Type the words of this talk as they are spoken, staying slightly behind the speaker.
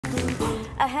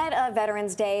Ahead of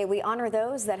Veterans Day, we honor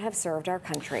those that have served our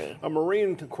country. A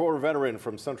Marine Corps veteran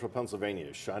from central Pennsylvania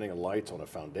is shining a light on a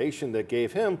foundation that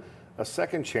gave him a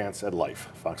second chance at life.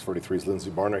 Fox 43's Lindsay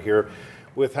Barner here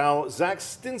with how Zach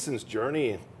Stinson's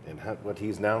journey and what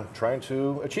he's now trying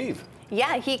to achieve.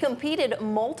 Yeah, he competed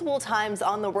multiple times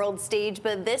on the world stage,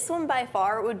 but this one by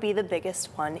far would be the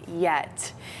biggest one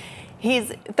yet.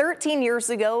 13 years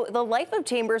ago, the life of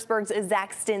Chambersburg's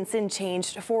Zach Stinson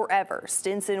changed forever.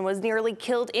 Stinson was nearly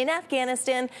killed in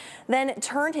Afghanistan, then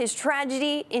turned his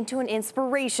tragedy into an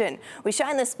inspiration. We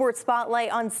shine the sports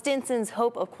spotlight on Stinson's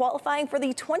hope of qualifying for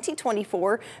the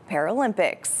 2024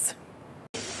 Paralympics.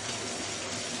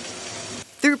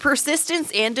 Through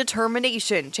persistence and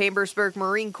determination, Chambersburg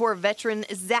Marine Corps veteran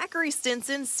Zach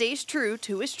Stinson stays true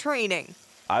to his training.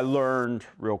 I learned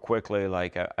real quickly,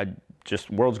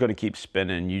 world's going to keep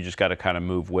spinning. You just got to kind of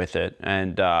move with it.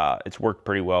 And it's worked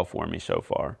pretty well for me so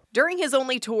far. During his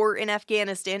only tour in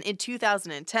Afghanistan in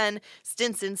 2010,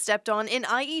 Stinson stepped on an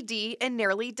IED and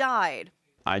nearly died.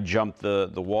 I jumped the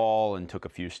wall and took a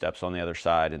few steps on the other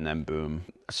side, and then boom.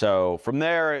 So from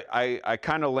there, I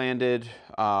kind of landed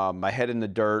my head in the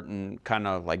dirt and kind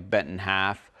of like bent in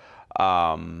half.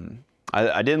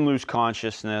 I didn't lose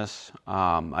consciousness.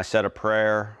 I said a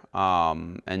prayer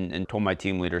and told my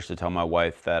team leaders to tell my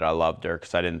wife that I loved her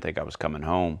because I didn't think I was coming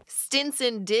home.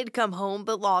 Stinson did come home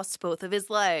but lost both of his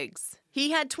legs.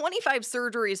 He had 25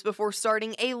 surgeries before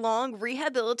starting a long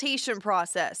rehabilitation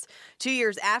process. 2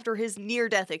 years after his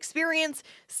near-death experience,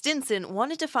 Stinson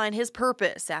wanted to find his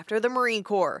purpose after the Marine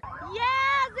Corps. Yeah,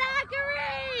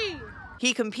 Zachary!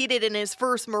 He competed in his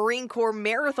first Marine Corps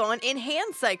marathon in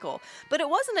hand cycle, but it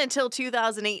wasn't until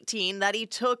 2018 that he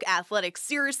took athletics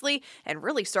seriously and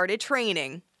really started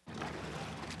training.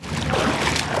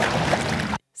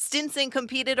 Stinson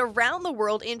competed around the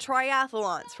world in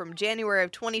triathlons from January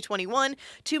of 2021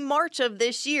 to March of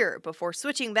this year before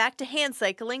switching back to hand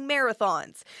cycling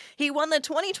marathons. He won the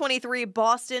 2023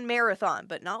 Boston Marathon,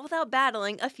 but not without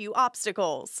battling a few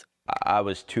obstacles. I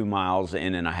was 2 miles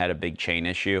in and I had a big chain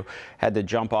issue. Had to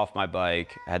jump off my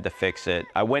bike, had to fix it.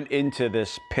 I went into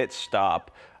this pit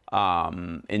stop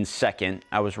in second.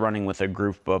 I was running with a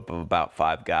group of about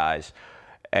 5 guys.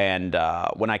 And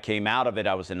when I came out of it,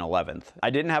 I was in 11th. I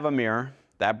didn't have a mirror.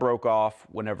 That broke off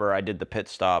whenever I did the pit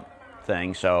stop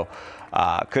thing. So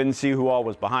couldn't see who all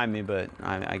was behind me, but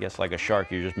I guess like a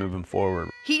shark, you're just moving forward.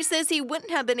 He says he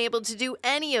wouldn't have been able to do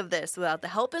any of this without the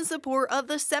help and support of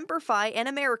the Semper Fi and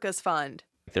America's Fund.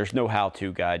 There's no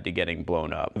how-to guide to getting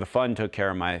blown up. The fund took care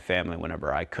of my family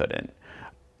whenever I couldn't.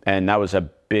 And that was a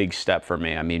big step for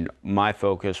me. I mean, my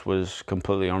focus was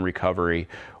completely on recovery,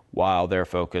 while their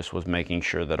focus was making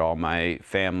sure that all my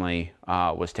family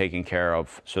was taken care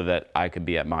of so that I could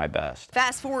be at my best.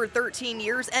 Fast forward 13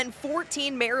 years and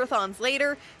 14 marathons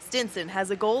later, Stinson has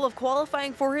a goal of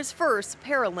qualifying for his first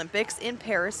Paralympics in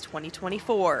Paris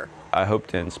 2024. I hope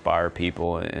to inspire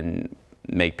people and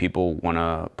make people want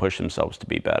to push themselves to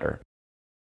be better.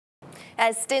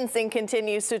 As Stinson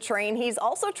continues to train, he's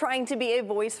also trying to be a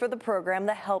voice for the program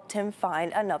that helped him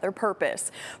find another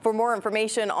purpose. For more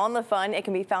information on the fund, it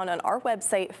can be found on our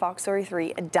website,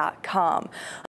 fox33.com.